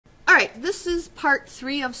right, this is part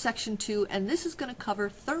 3 of section 2, and this is going to cover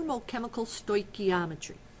thermochemical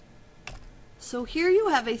stoichiometry. So here you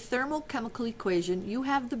have a thermochemical equation. You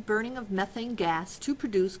have the burning of methane gas to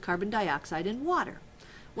produce carbon dioxide and water.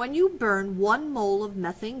 When you burn 1 mole of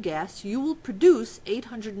methane gas, you will produce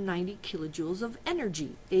 890 kilojoules of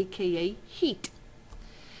energy, aka heat.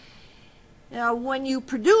 Now, when you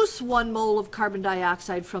produce 1 mole of carbon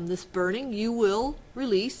dioxide from this burning, you will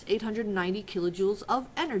release 890 kilojoules of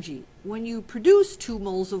energy. When you produce 2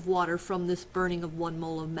 moles of water from this burning of 1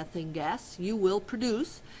 mole of methane gas, you will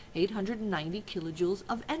produce 890 kilojoules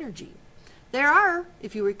of energy. There are,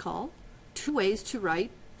 if you recall, 2 ways to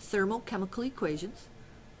write thermochemical equations.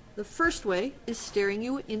 The first way is staring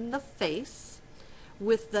you in the face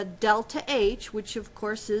with the delta H, which of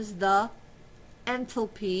course is the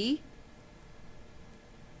enthalpy,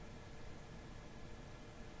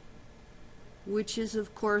 which is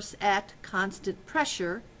of course at constant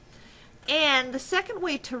pressure. And the second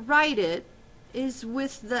way to write it is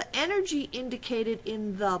with the energy indicated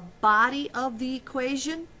in the body of the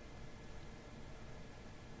equation.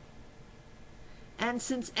 And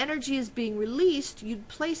since energy is being released, you'd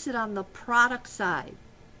place it on the product side.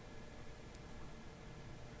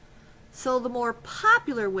 So the more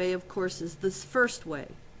popular way, of course, is this first way.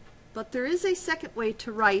 But there is a second way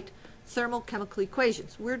to write thermochemical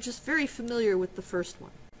equations. We're just very familiar with the first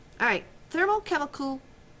one. All right, thermochemical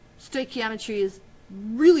stoichiometry is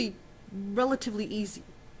really relatively easy.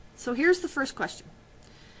 So here's the first question.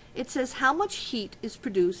 It says how much heat is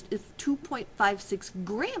produced if 2.56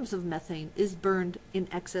 grams of methane is burned in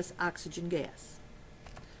excess oxygen gas.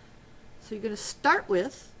 So you're going to start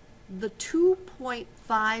with the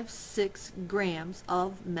 2.56 grams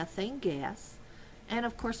of methane gas. And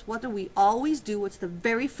of course, what do we always do? What's the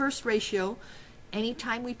very first ratio?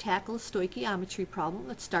 Anytime we tackle a stoichiometry problem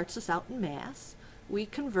that starts us out in mass, we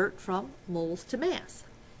convert from moles to mass.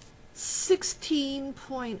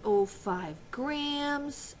 16.05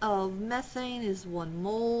 grams of methane is 1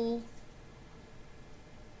 mole.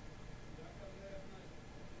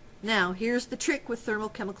 Now, here's the trick with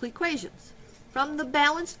thermochemical equations. From the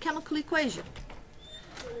balanced chemical equation.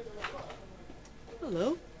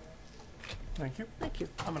 Hello. Thank you. Thank you.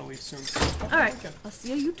 I'm going to leave soon. All right. I'll see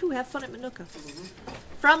you. You two have fun at Manuka.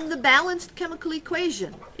 From the balanced chemical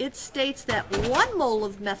equation, it states that 1 mole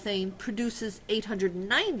of methane produces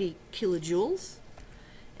 890 kilojoules.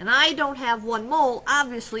 And I don't have 1 mole.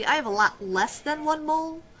 Obviously, I have a lot less than 1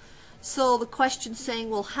 mole. So the question's saying,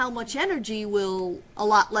 well, how much energy will a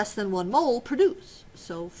lot less than 1 mole produce?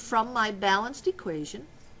 So from my balanced equation,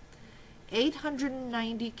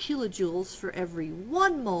 890 kilojoules for every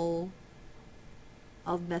 1 mole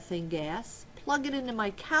of methane gas, plug it into my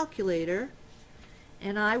calculator,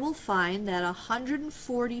 and I will find that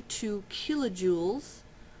 142 kilojoules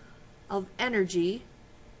of energy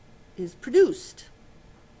is produced.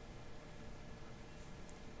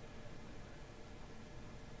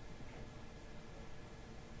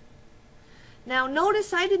 Now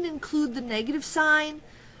notice I didn't include the negative sign.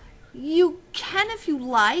 You can if you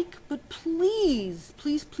like, but please,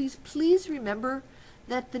 please, please, please remember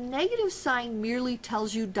that the negative sign merely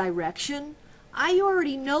tells you direction. I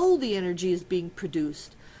already know the energy is being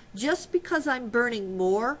produced. Just because I'm burning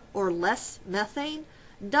more or less methane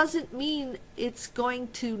doesn't mean it's going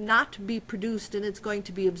to not be produced and it's going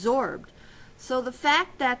to be absorbed. So the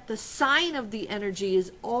fact that the sign of the energy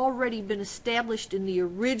has already been established in the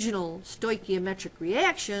original stoichiometric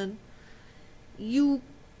reaction, you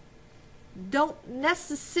don't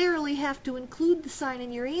necessarily have to include the sign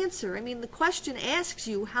in your answer. I mean, the question asks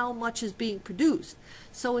you how much is being produced.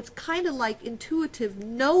 So it's kind of like intuitive,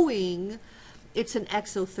 knowing it's an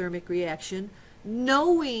exothermic reaction,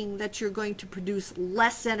 knowing that you're going to produce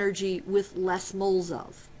less energy with less moles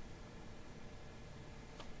of.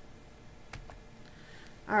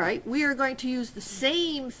 All right, we are going to use the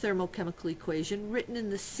same thermochemical equation written in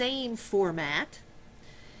the same format.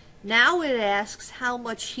 Now it asks how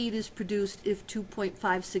much heat is produced if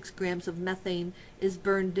 2.56 grams of methane is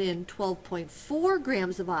burned in 12.4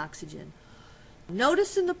 grams of oxygen.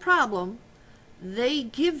 Notice in the problem, they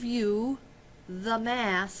give you the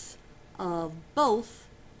mass of both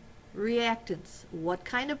reactants. What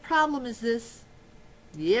kind of problem is this?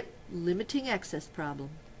 Yep, limiting excess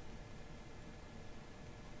problem.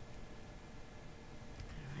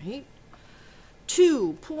 All right.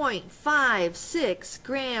 2.56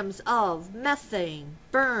 grams of methane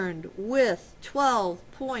burned with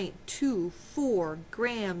 12.24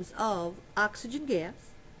 grams of oxygen gas,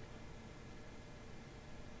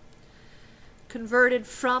 converted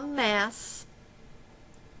from mass,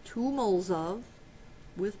 2 moles of,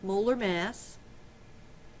 with molar mass,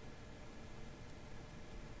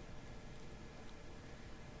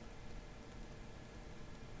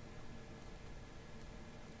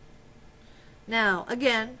 Now,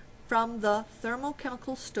 again, from the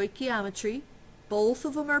thermochemical stoichiometry, both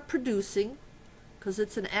of them are producing, because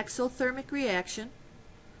it's an exothermic reaction.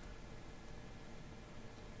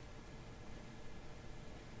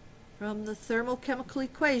 From the thermochemical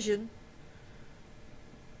equation,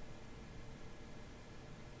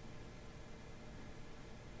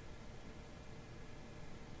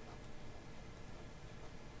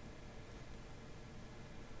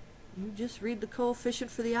 you just read the coefficient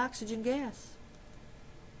for the oxygen gas.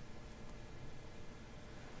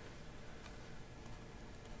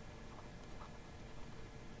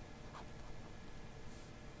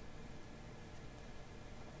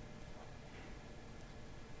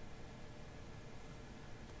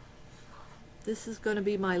 This is going to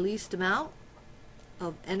be my least amount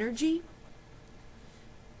of energy,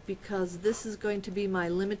 because this is going to be my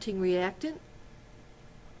limiting reactant,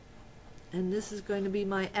 and this is going to be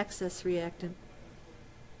my excess reactant.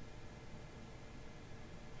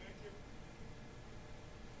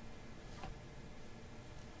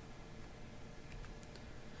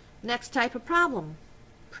 Next type of problem,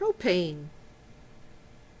 propane.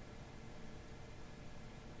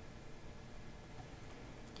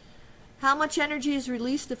 How much energy is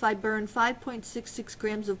released if I burn 5.66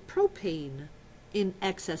 grams of propane in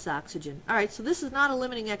excess oxygen? All right, so this is not a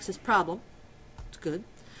limiting excess problem. It's good.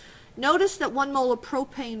 Notice that 1 mole of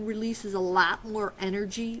propane releases a lot more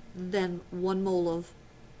energy than 1 mole of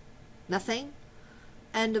methane.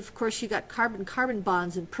 And of course you got carbon-carbon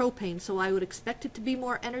bonds in propane, so I would expect it to be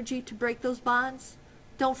more energy to break those bonds.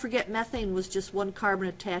 Don't forget, methane was just 1 carbon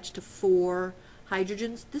attached to 4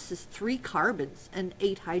 hydrogens. This is 3 carbons and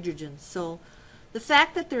 8 hydrogens. So the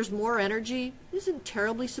fact that there's more energy isn't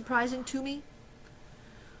terribly surprising to me.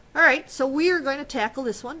 All right, so we are going to tackle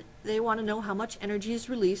this one. They want to know how much energy is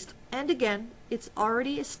released. And again, it's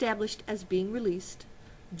already established as being released.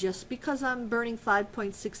 Just because I'm burning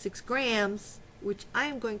 5.66 grams, which I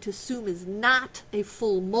am going to assume is not a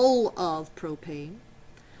full mole of propane,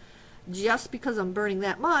 just because I'm burning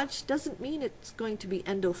that much doesn't mean it's going to be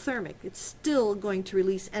endothermic. It's still going to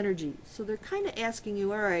release energy. So they're kind of asking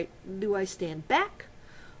you, all right, do I stand back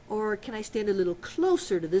or can I stand a little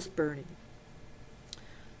closer to this burning?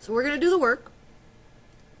 So we're going to do the work.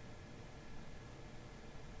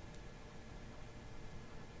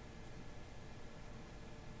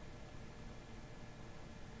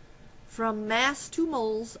 From mass to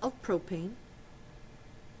moles of propane,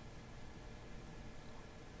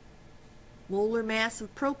 molar mass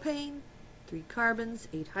of propane, 3 carbons,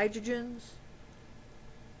 8 hydrogens.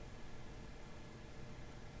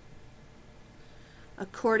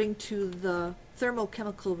 According to the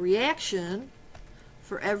thermochemical reaction,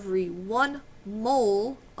 for every 1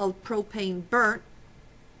 mole of propane burnt,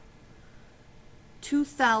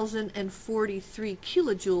 2,043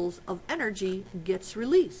 kilojoules of energy gets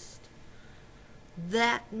released.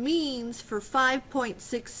 That means for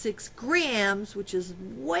 5.66 grams, which is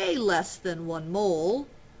way less than 1 mole,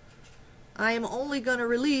 I am only going to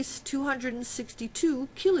release 262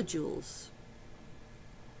 kilojoules.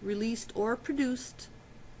 Released or produced,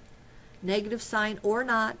 negative sign or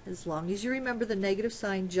not, as long as you remember the negative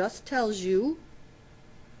sign just tells you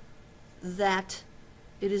that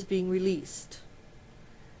it is being released.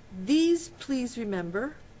 These, please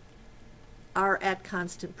remember, are at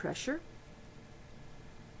constant pressure.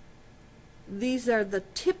 These are the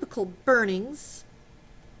typical burnings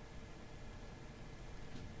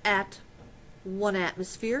at 1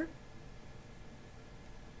 atmosphere.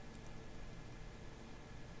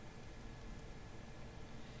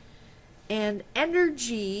 And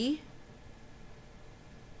energy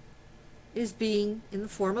is being in the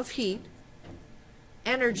form of heat.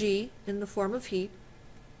 Energy in the form of heat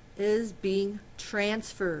is being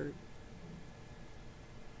transferred.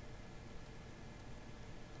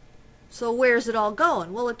 So where's it all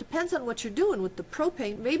going? Well, it depends on what you're doing with the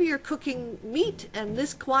propane. Maybe you're cooking meat and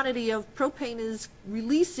this quantity of propane is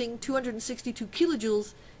releasing 262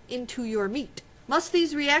 kilojoules into your meat. Must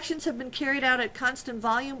these reactions have been carried out at constant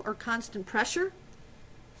volume or constant pressure?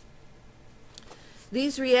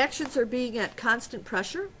 These reactions are being at constant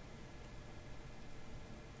pressure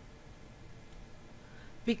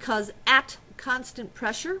because at constant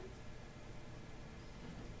pressure,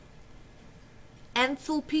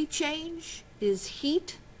 enthalpy change is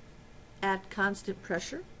heat at constant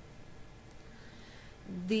pressure.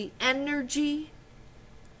 The energy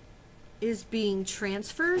is being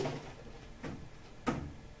transferred.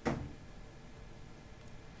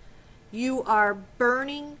 You are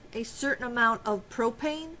burning a certain amount of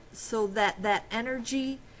propane so that that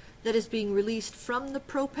energy that is being released from the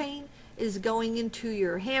propane is going into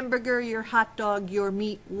your hamburger, your hot dog, your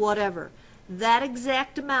meat, whatever. that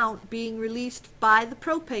exact amount being released by the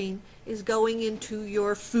propane is going into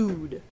your food.